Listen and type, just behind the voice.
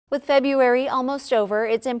With February almost over,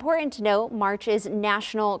 it's important to note March is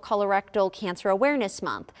National Colorectal Cancer Awareness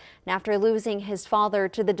Month. And after losing his father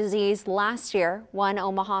to the disease last year, one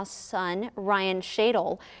Omaha son, Ryan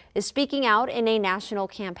Shadle, is speaking out in a national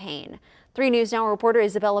campaign. 3 News Now reporter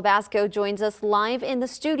Isabella Basco joins us live in the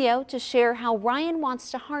studio to share how Ryan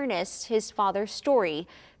wants to harness his father's story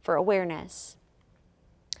for awareness.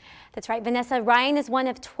 That's right, Vanessa. Ryan is one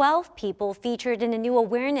of 12 people featured in a new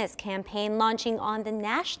awareness campaign launching on the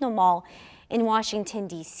National Mall in Washington,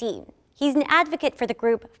 D.C. He's an advocate for the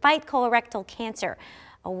group Fight Colorectal Cancer,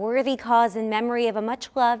 a worthy cause in memory of a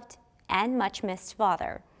much-loved and much-missed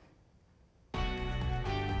father.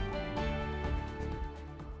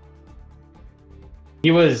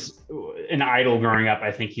 He was an idol growing up.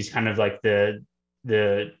 I think he's kind of like the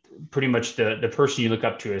pretty much the person you look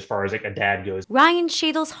up to as far as like a dad goes. Ryan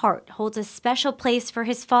Shadle's heart holds a special place for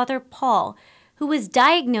his father, Paul, who was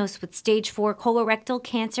diagnosed with stage 4 colorectal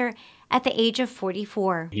cancer at the age of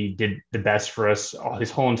 44. He did the best for us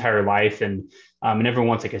his whole entire life, and never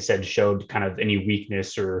once, like I said, showed kind of any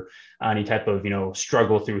weakness or any type of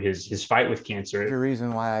struggle through his fight with cancer. The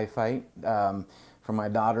reason why I fight. For my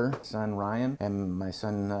daughter, son Ryan, and my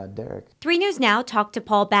son Derek. 3 News Now talked to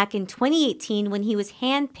Paul back in 2018 when he was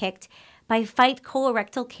handpicked by Fight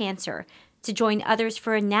Colorectal Cancer to join others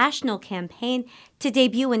for a national campaign to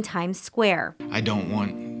debut in Times Square. I don't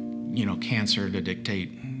want, cancer to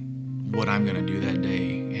dictate what I'm going to do that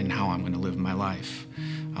day and how I'm going to live my life.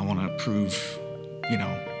 I want to prove,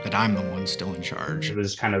 that I'm the one still in charge. It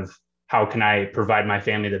was kind of, how can I provide my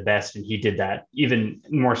family the best? And he did that even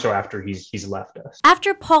more so after he's left us.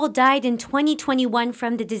 After Paul died in 2021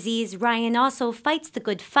 from the disease, Ryan also fights the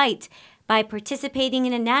good fight by participating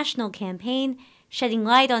in a national campaign, shedding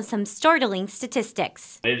light on some startling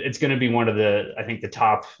statistics. It's going to be one of I think the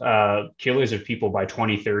top killers of people by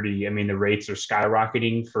 2030. I mean, the rates are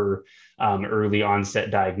skyrocketing for early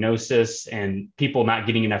onset diagnosis and people not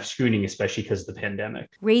getting enough screening, especially because of the pandemic.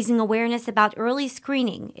 Raising awareness about early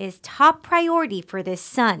screening is top priority for this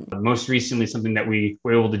son. Most recently, something that we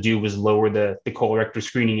were able to do was lower the colorectal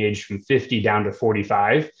screening age from 50 down to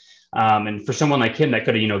 45. And for someone like him, that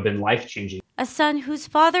could have, been life-changing. A son whose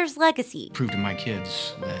father's legacy Prove to my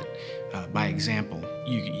kids that by example,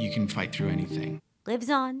 you can fight through anything.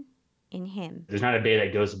 Lives on in him. There's not a day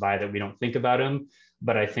that goes by that we don't think about him.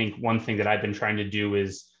 But I think one thing that I've been trying to do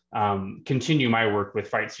is continue my work with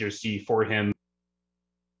Fight CRC for him.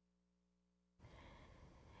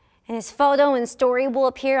 And his photo and story will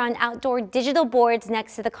appear on outdoor digital boards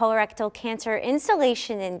next to the colorectal cancer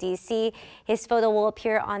installation in D.C. His photo will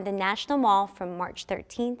appear on the National Mall from March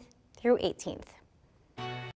 13th through 18th.